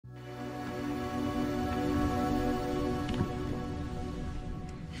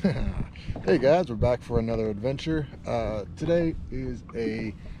Hey guys, we're back for another adventure. Today is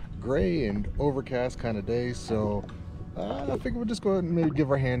a gray and overcast kind of day, so I figured we'll just go ahead and maybe give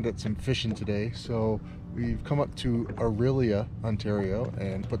our hand at some fishing today. So we've come up to Orillia, Ontario,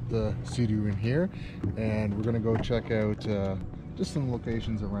 and put the Sea-Doo in here, and we're gonna go check out just some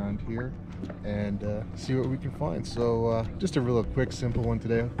locations around here and see what we can find. So just a real quick, simple one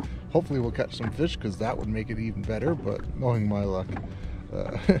today. Hopefully we'll catch some fish, because that would make it even better, but knowing my luck,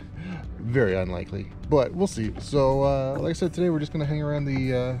 very unlikely, but we'll see. So like I said, today we're just gonna hang around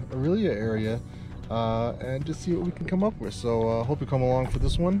the Orillia area and just see what we can come up with. So hope you come along for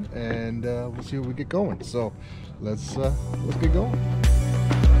this one, and we'll see what we get going. So let's get going.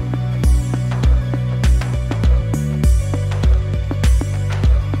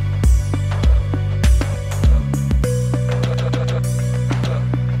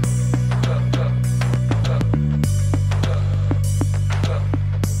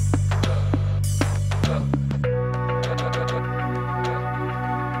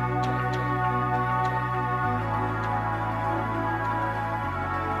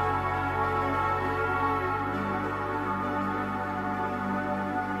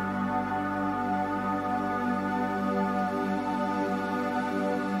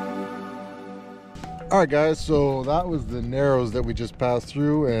 Alright guys, so that was the Narrows that we just passed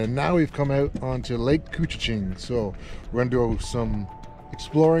through, and now we've come out onto Lake Couchiching. So we're going to do some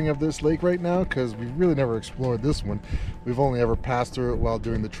exploring of this lake right now, because we've really never explored this one. We've only ever passed through it while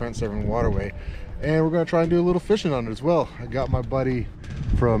doing the Trent Severn Waterway, and we're going to try and do a little fishing on it as well. I got my buddy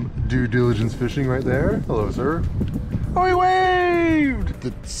from Due Diligence Fishing right there. Hello sir. Oh, he waved!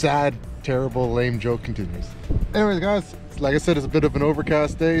 The sad, terrible, lame joke continues. Anyways guys, like I said, it's a bit of an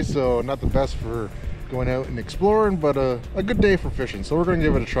overcast day, so not the best for going out and exploring, but a good day for fishing. So we're gonna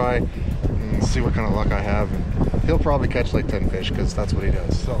give it a try and see what kind of luck I have, and he'll probably catch like 10 fish, because that's what he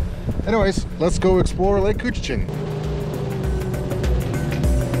does. So anyways, let's go explore Lake Couchiching.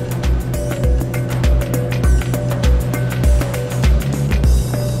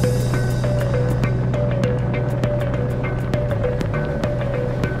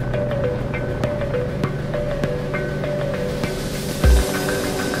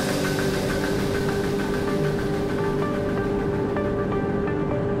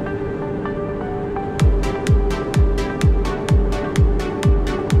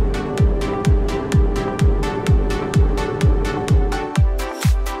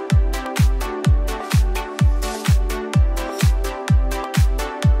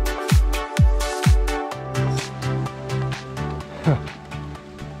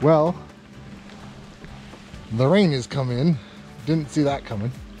 Well, the rain has come in. Didn't see that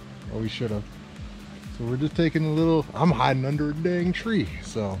coming. Well, we should have. So we're just taking a little, I'm hiding under a dang tree,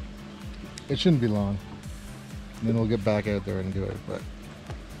 so it shouldn't be long. And then we'll get back out there and do it. But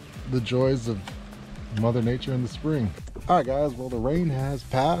the joys of Mother Nature in the spring. Alright guys, well, the rain has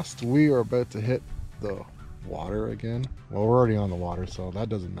passed. We are about to hit the water again. Well, we're already on the water, so that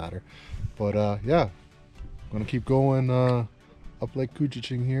doesn't matter. But yeah, I'm gonna keep going up Lake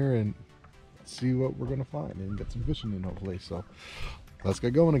Couchiching here and see what we're gonna find and get some fishing in, hopefully. So let's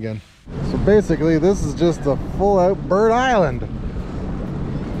get going again. So basically this is just a full out bird island.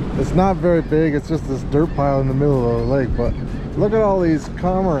 It's not very big, it's just this dirt pile in the middle of the lake, but look at all these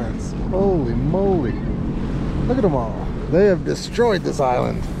cormorants. Holy moly, look at them all. They have destroyed this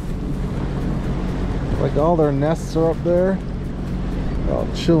island. Like all their nests are up there. They're all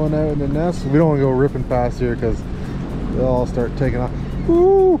chilling out in the nests. We don't want to go ripping past here, because they'll all start taking off.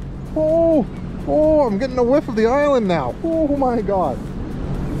 Ooh, oh, oh, I'm getting a whiff of the island now. Oh my god.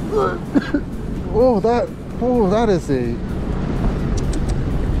 Oh, that is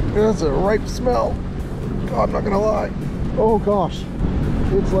that's a ripe smell. God, I'm not gonna lie. Oh gosh.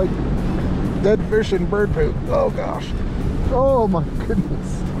 It's like dead fish and bird poop. Oh gosh. Oh my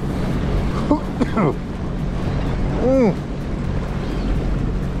goodness.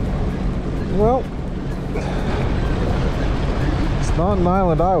 Well, it's not an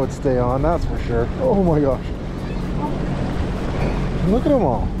island I would stay on, that's for sure. Oh my gosh. Look at them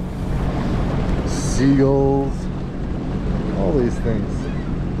all. Seagulls. All these things.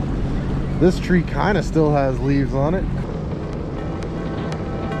 This tree kind of still has leaves on it.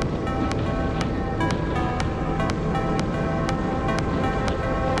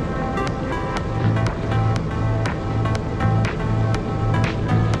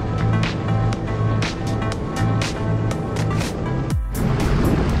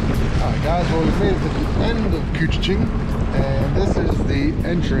 Well, we made it to the end of Couchiching, and this is the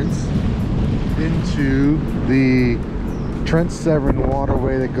entrance into the Trent Severn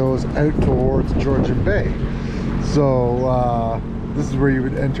waterway that goes out towards Georgian Bay. So this is where you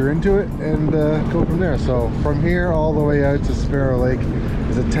would enter into it and go from there. So from here all the way out to Sparrow Lake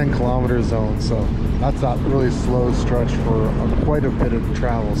is a 10-kilometer zone, so that's that really slow stretch for quite a bit of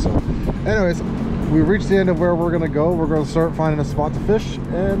travel. So anyways, we reached the end of where we're gonna go. We're gonna start finding a spot to fish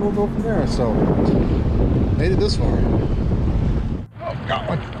and we'll go from there. So made it this far. Oh, got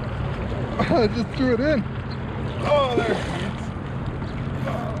one. I just threw it in. Oh, there it is.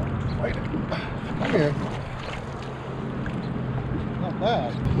 Oh, fight it. Come here. Not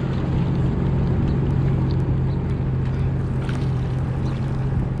bad.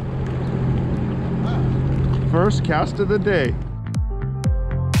 First cast of the day.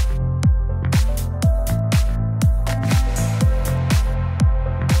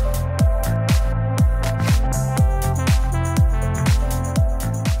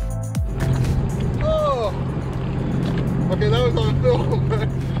 Oh! Okay, that was on film.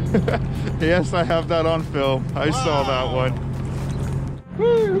 Yes, I have that on film. I saw that one.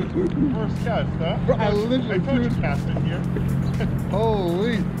 Woo! First cast, huh? I literally told you cast it here.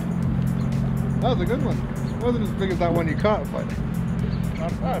 Holy! That was a good one. It wasn't as big as that one you caught, but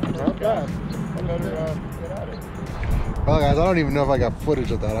Not bad. not bad. I better get at it. Well guys, I don't even know if I got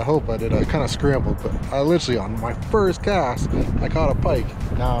footage of that. I hope I did. I kind of scrambled, but I literally, on my first cast, I caught a pike.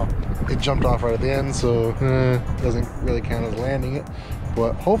 Now, it jumped off right at the end, so doesn't really count as landing it.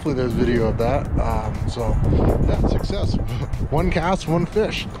 But hopefully there's video of that. So, yeah, success. One cast, one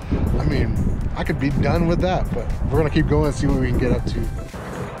fish. I mean, I could be done with that, but we're gonna keep going and see what we can get up to.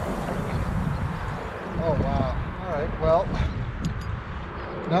 Oh wow, all right, well,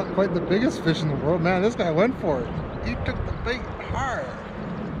 not quite the biggest fish in the world. Man, this guy went for it. He took the bait hard.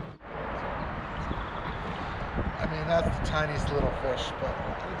 I mean, that's the tiniest little fish, but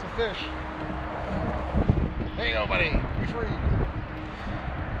it's a fish. There you go, buddy, you're free.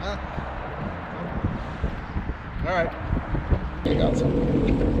 Huh? All right, you got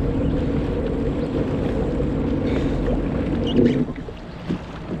something.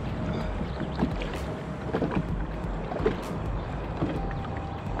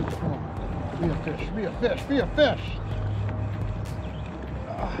 Be a fish, be a fish, be a fish.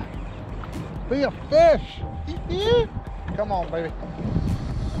 Be a fish. Come on, baby.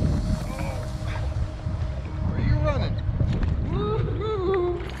 Where are you running?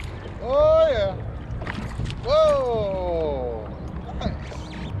 Woo-hoo. Oh, yeah. Whoa. Nice.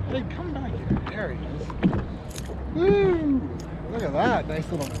 Hey, come back here. There he is. Woo. Look at that. Nice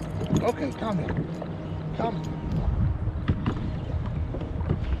little. Okay, come here. Come.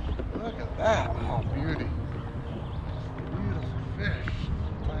 Look at that. Oh, beauty. Beautiful fish.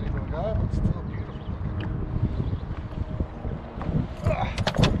 Tiny little guy, but still beautiful looking.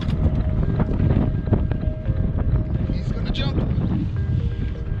 He's gonna jump. I don't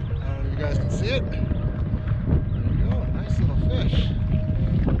know if you guys can see it. There you go. Nice little fish.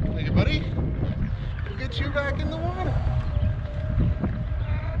 Thank you, buddy. We'll get you back in the water.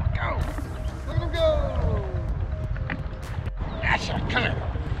 Go. Let him go. Gotcha. Come here.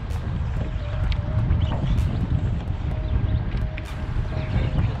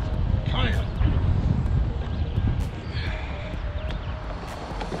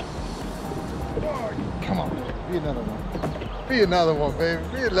 Come on, be another one. Be another one, baby.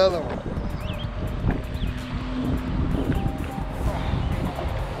 Be another one.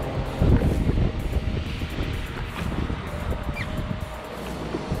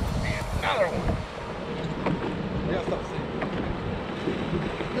 Be another one. We gotta stop saying that.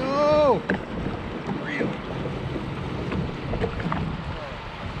 No! Real.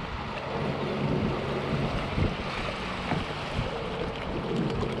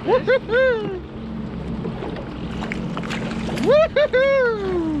 Woo-hoo-hoo!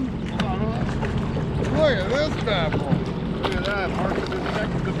 Woo-hoo-hoo! Look at this bad boy. Look at that, mark of the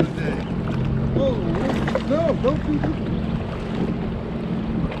second of the day. Oh, no, don't do this.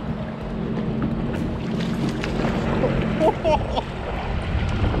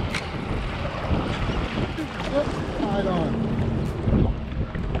 Tied on.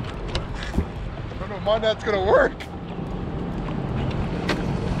 I don't know if my net's gonna work.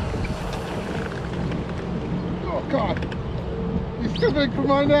 Oh, God. He's too big for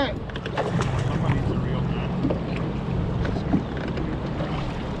my net. Someone needs a real net.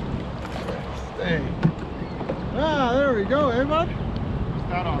 Stay. Ah, there we go, eh, bud? What's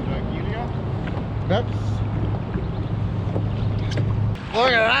that on, the Gilia? That's.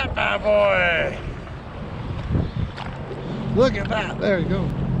 Look at that bad boy. Look at that. There you go.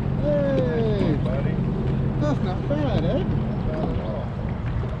 Hey, Buddy. that's not bad, eh? Not bad at all.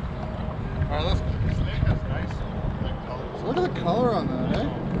 All right, let's. This snake has nice like colors. Look at the color on that, eh?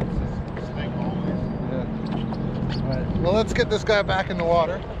 It's just snake always. Yeah. All right. Well, Well, let's get this guy back in the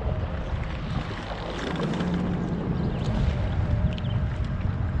water.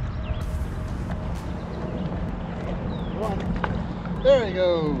 There he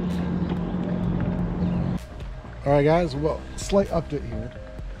goes. All right, guys. Well, slight update here.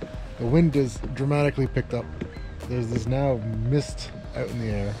 The wind is dramatically picked up. There's this now mist out in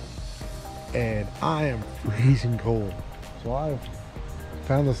the air, and I am freezing cold. So I've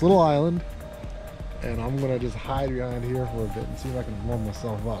found this little island, and I'm gonna just hide behind here for a bit and see if I can warm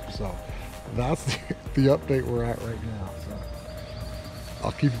myself up. So that's the update we're at right now. So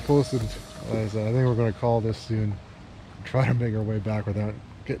I'll keep you posted. Like I said, I think we're gonna call this soon. Try to make our way back without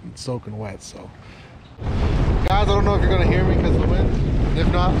getting soaking wet. So guys, I don't know if you're gonna hear me because of the wind, and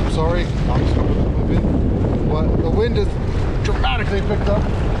if not, I'm sorry. I'm just gonna move in. But the wind is dramatically picked up.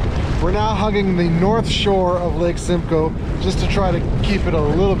 We're now hugging the north shore of Lake Simcoe just to try to keep it a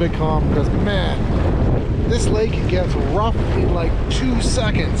little bit calm, because man, this lake gets rough in like 2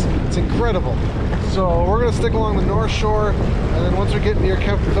 seconds. It's incredible. So we're gonna stick along the north shore, and then once we get near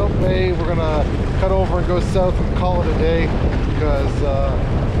Kemptville Bay, we're gonna cut over and go south and call it a day, because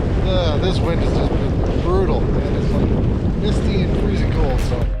this wind has just been brutal, and it's like misty and freezing cold.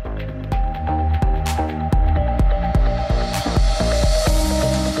 So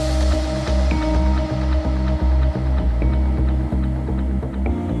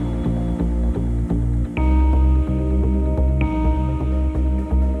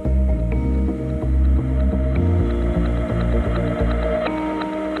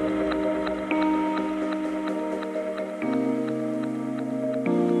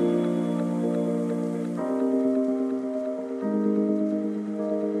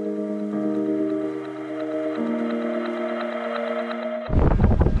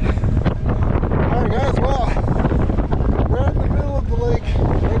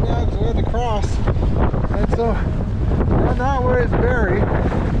we're not where it's buried,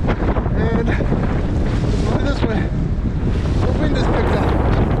 and look this way. The wind is picked up.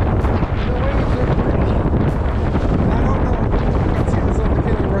 The waves are brutal. I don't know if you can see this on the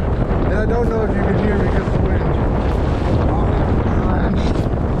camera, and I don't know if you can hear me because of the wind.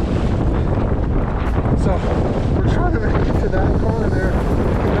 So we're trying to make it to that corner there to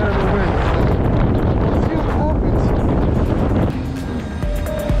get out of the wind. So let's see what happens.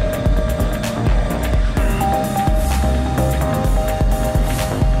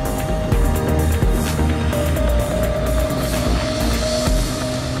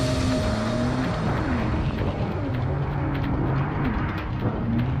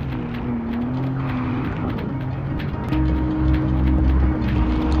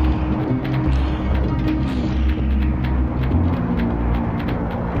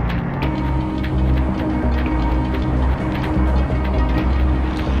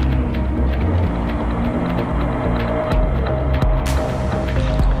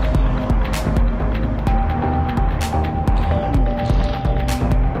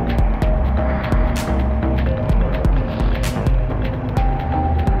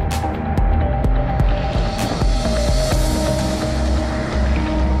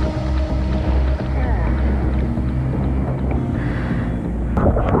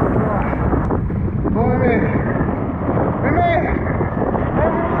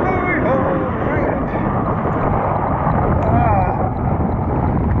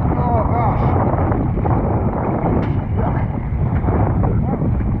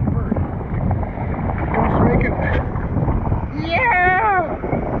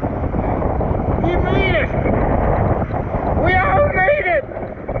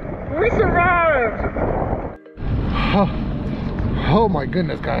 Oh my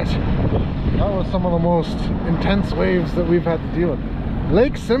goodness, guys, that was some of the most intense waves that we've had to deal with.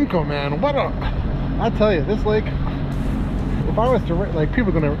 Lake Simcoe, man, I tell you, this lake, if I was to, like, people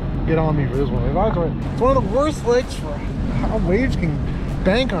are gonna get on me for this one. If I was to, it's one of the worst lakes for how waves can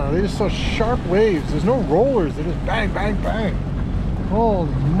bank on it. They're just so sharp waves. There's no rollers, they're just bang, bang, bang. Holy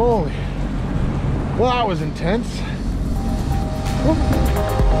moly. Well, that was intense.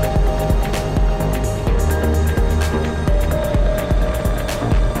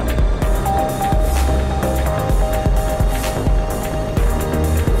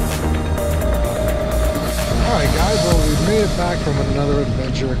 Made it back from another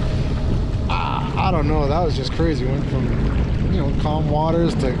adventure. I don't know, that was just crazy. Went from, you know, calm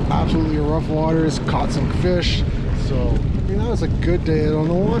waters to absolutely rough waters, caught some fish. So I mean, that was a good day out on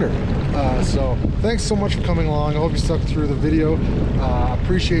the water. So thanks so much for coming along. I hope you stuck through the video.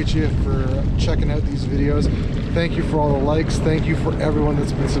 Appreciate you for checking out these videos. Thank you for all the likes. Thank you for everyone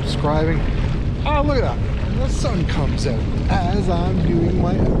that's been subscribing. Oh, look at that, the sun comes out as I'm doing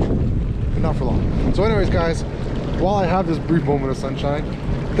my outro, but not for long. So anyways, guys, while I have this brief moment of sunshine,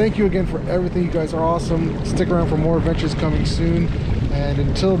 thank you again for everything. You guys are awesome. Stick around for more adventures coming soon. And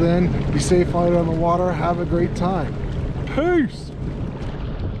until then, be safe out on the water. Have a great time. Peace.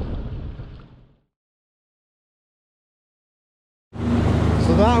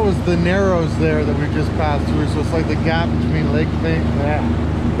 So that was the Narrows there that we just passed through. So it's like the gap between Lake Fame.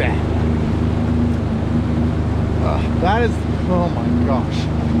 That is, oh my gosh.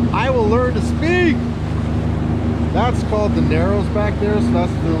 I will learn to speak. That's called the Narrows back there. So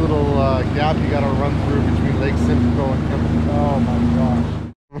that's the little gap you gotta run through between Lake Simcoe and Cranberry. Oh my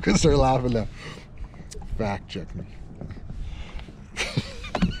gosh. I'm gonna start laughing now. Fact check me.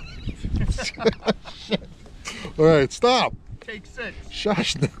 Shit. All right, stop. Take 6.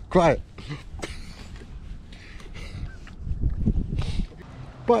 Shush, no, quiet.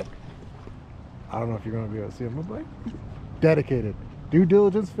 But I don't know if you're gonna be able to see him, but like, dedicated, due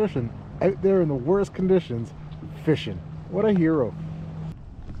diligence fishing, out there in the worst conditions, fishing. What a hero.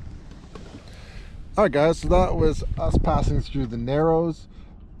 All right, guys, so that was us passing through the Narrows.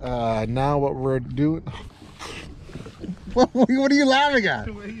 Now what we're doing. What are you laughing at?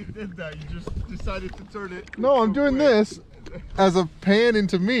 The way you did that, you just decided to turn it. No, I'm doing this as a pan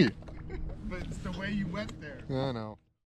into me. But it's the way you went there. I know.